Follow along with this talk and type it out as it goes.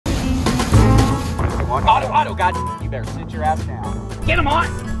Otto, God, you better sit your ass down. Get him on!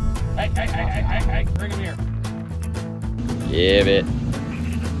 Hey, bring him here. Give it.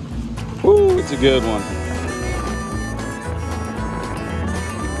 Woo, it's a good one.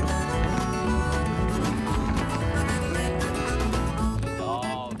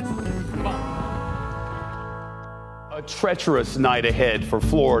 A treacherous night ahead for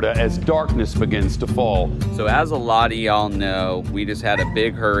Florida as darkness begins to fall. So as a lot of y'all know, we just had a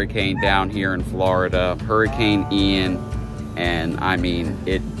big hurricane down here in Florida, Hurricane Ian, and I mean,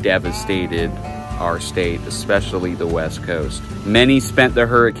 it devastated our state, especially the West Coast. Many spent the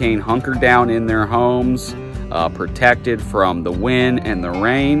hurricane hunkered down in their homes, protected from the wind and the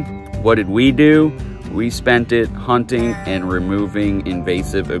rain. What did we do? We spent it hunting and removing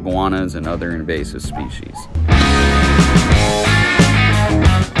invasive iguanas and other invasive species.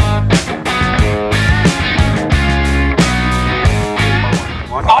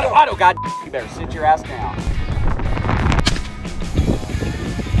 Otto, God, you better sit your ass down.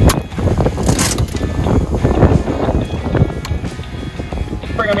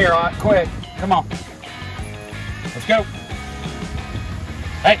 Bring him here, Ott, quick. Come on. Let's go.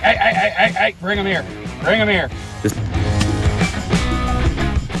 Hey, bring him here. Bring him here.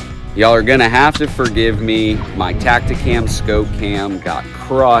 Y'all are gonna have to forgive me. My Tacticam scope cam got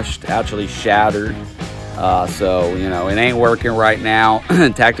crushed, actually shattered. So, you know, it ain't working right now.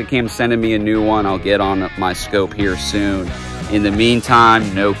 Tacticam's sending me a new one. I'll get on my scope here soon. In the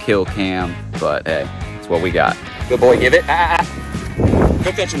meantime, no kill cam, but hey, it's what we got. Good boy, give it.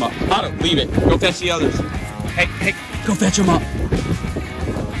 Go fetch him up. Otto, leave it. Go fetch the others. Hey, go fetch him up.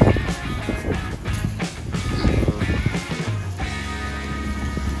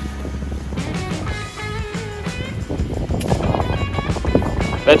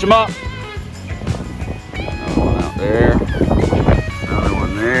 Fetch him up. Another one out there. Another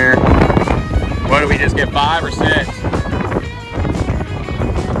one there. What did we just get, 5 or 6?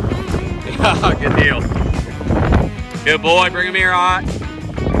 Good deal. Good boy, bring him here, Ott.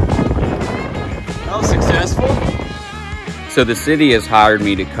 That was successful. So the city has hired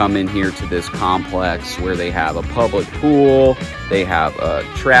me to come in here to this complex where they have a public pool, they have a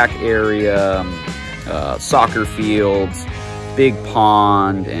track area, soccer fields, big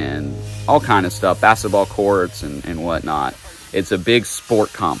pond, and all kind of stuff, basketball courts and whatnot. It's a big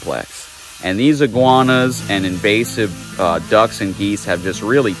sport complex. And these iguanas and invasive ducks and geese have just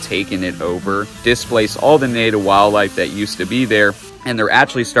really taken it over, displaced all the native wildlife that used to be there, and they're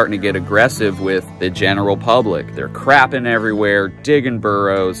actually starting to get aggressive with the general public. They're crapping everywhere, digging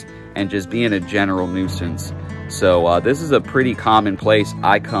burrows, and just being a general nuisance. So this is a pretty common place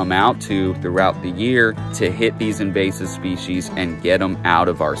I come out to throughout the year to hit these invasive species and get them out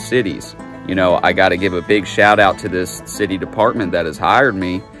of our cities. You know, I got to give a big shout out to this city department that has hired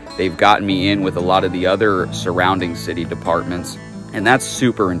me. They've gotten me in with a lot of the other surrounding city departments, and that's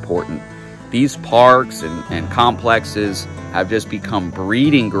super important. These parks and complexes have just become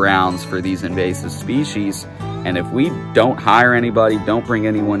breeding grounds for these invasive species, and if we don't hire anybody, don't bring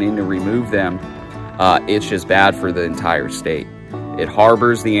anyone in to remove them, it's just bad for the entire state. It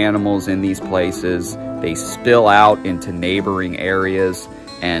harbors the animals in these places, they spill out into neighboring areas,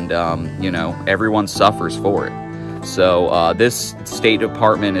 and you know, everyone suffers for it. So this State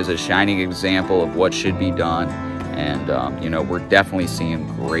Department is a shining example of what should be done, and you know, we're definitely seeing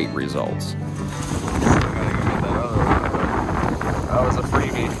great results. That was a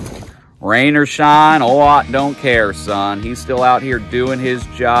freebie. Rain or shine, Ott don't care, son. He's still out here doing his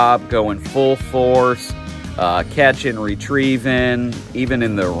job, going full force, catching, retrieving, even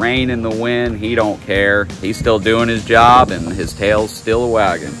in the rain and the wind, he don't care. He's still doing his job, and his tail's still a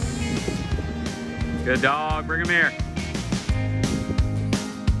wagging. Good dog, bring him here.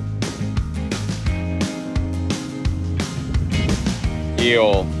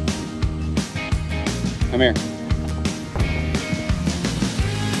 Heel. Come here.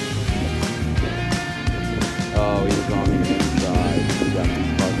 Oh, he was on the inside. He got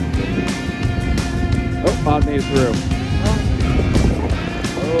these fucking things. Oh, Pod made it through.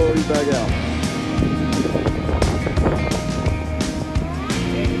 Oh, he's back out.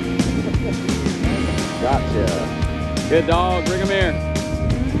 Gotcha. Good dog, bring him here.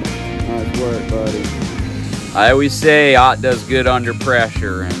 Nice work, buddy. I always say Ott does good under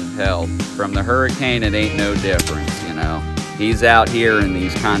pressure, and hell, from the hurricane, it ain't no difference, you know. He's out here in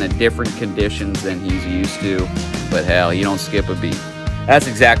these kind of different conditions than he's used to, but hell, he don't skip a beat. That's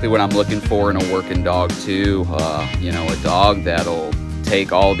exactly what I'm looking for in a working dog too. You know, a dog that'll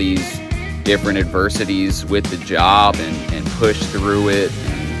take all these different adversities with the job and push through it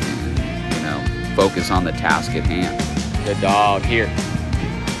and, you know, focus on the task at hand. Good dog, here.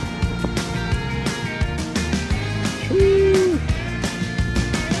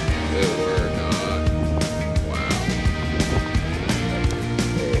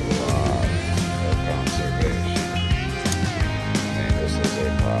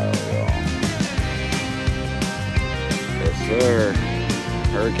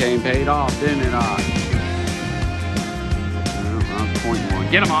 Hurricane paid off, didn't it, Ott? Well, 0.1.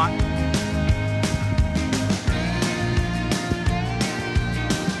 Get him, Ott.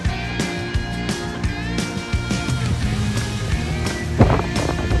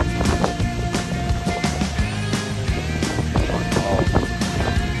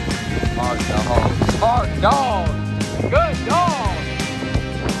 Hard dog. Good dog.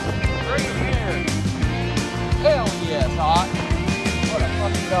 Bring him here. Hell yes, Ott. What a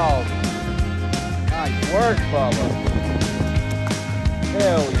fucking dog. Nice work, Bubba.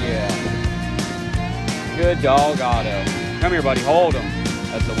 Hell yeah. Good dog, Otto. Come here, buddy. Hold him.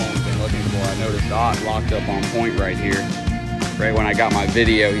 That's the one we've been looking for. I noticed Ott locked up on point right here. Right when I got my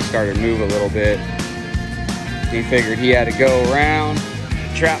video, he started to move a little bit. He figured he had to go around,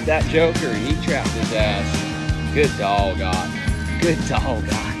 trap that joker, and he trapped his ass. Good dog, Ott. Good dog,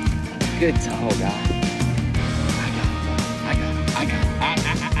 Ott. Good dog, Ott. I got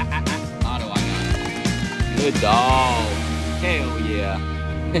him. Otto, I got him. Good dog. Hell yeah.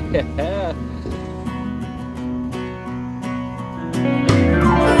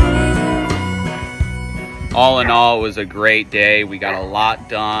 All in all, it was a great day. We got a lot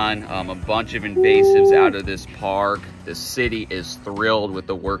done, a bunch of invasives out of this park. The city is thrilled with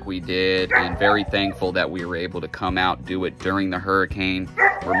the work we did and very thankful that we were able to come out and do it during the hurricane,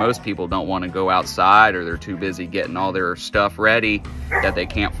 where most people don't want to go outside or they're too busy getting all their stuff ready that they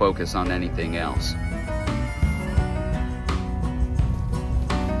can't focus on anything else.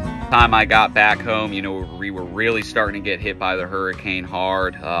 Time I got back home, you know, we were really starting to get hit by the hurricane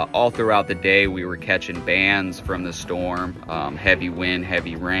hard. All throughout the day, we were catching bands from the storm, heavy wind,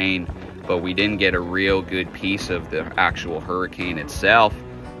 heavy rain, but we didn't get a real good piece of the actual hurricane itself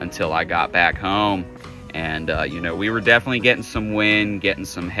until I got back home. And, you know, we were definitely getting some wind, getting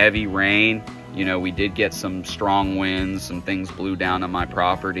some heavy rain. You know, we did get some strong winds, some things blew down on my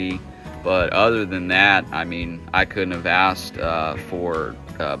property. But other than that, I mean, I couldn't have asked for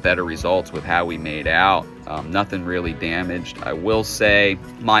better results with how we made out. Nothing really damaged. I will say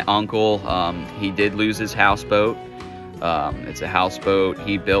my uncle, he did lose his houseboat. It's a houseboat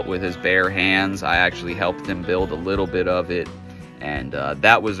he built with his bare hands. I actually helped him build a little bit of it, and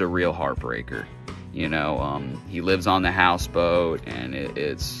that was a real heartbreaker. You know, he lives on the houseboat, and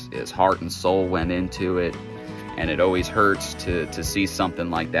his heart and soul went into it. And it always hurts to see something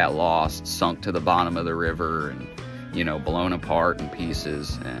like that lost, sunk to the bottom of the river and, you know, blown apart in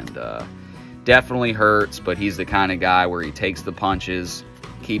pieces. And definitely hurts, but he's the kind of guy where he takes the punches,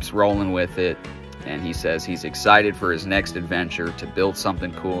 keeps rolling with it, and he says he's excited for his next adventure to build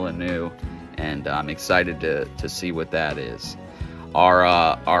something cool and new. And I'm excited to see what that is.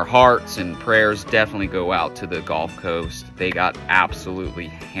 Our hearts and prayers definitely go out to the Gulf Coast. They got absolutely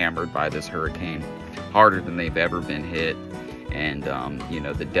hammered by this hurricane, harder than they've ever been hit. And, you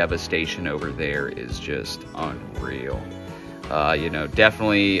know, the devastation over there is just unreal. You know,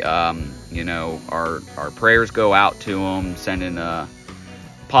 definitely, you know, our prayers go out to them, sending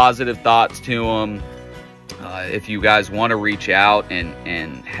positive thoughts to them. If you guys want to reach out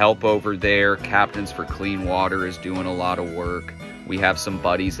and help over there, Captains for Clean Water is doing a lot of work. We have some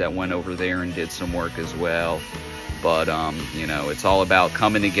buddies that went over there and did some work as well. But, you know, it's all about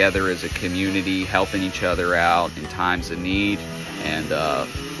coming together as a community, helping each other out in times of need. And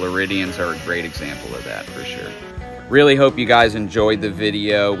Floridians are a great example of that for sure. Really hope you guys enjoyed the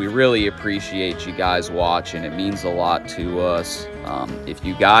video. We really appreciate you guys watching. It means a lot to us. If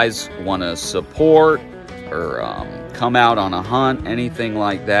you guys want to support or come out on a hunt, anything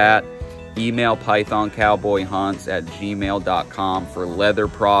like that, email pythoncowboyhunts@gmail.com for leather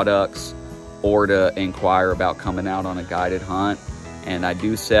products or to inquire about coming out on a guided hunt. And I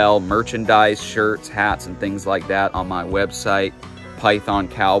do sell merchandise, shirts, hats, and things like that on my website,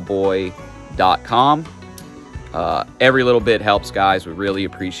 pythoncowboy.com. Every little bit helps, guys. We really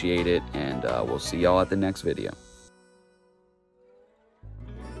appreciate it, and we'll see y'all at the next video.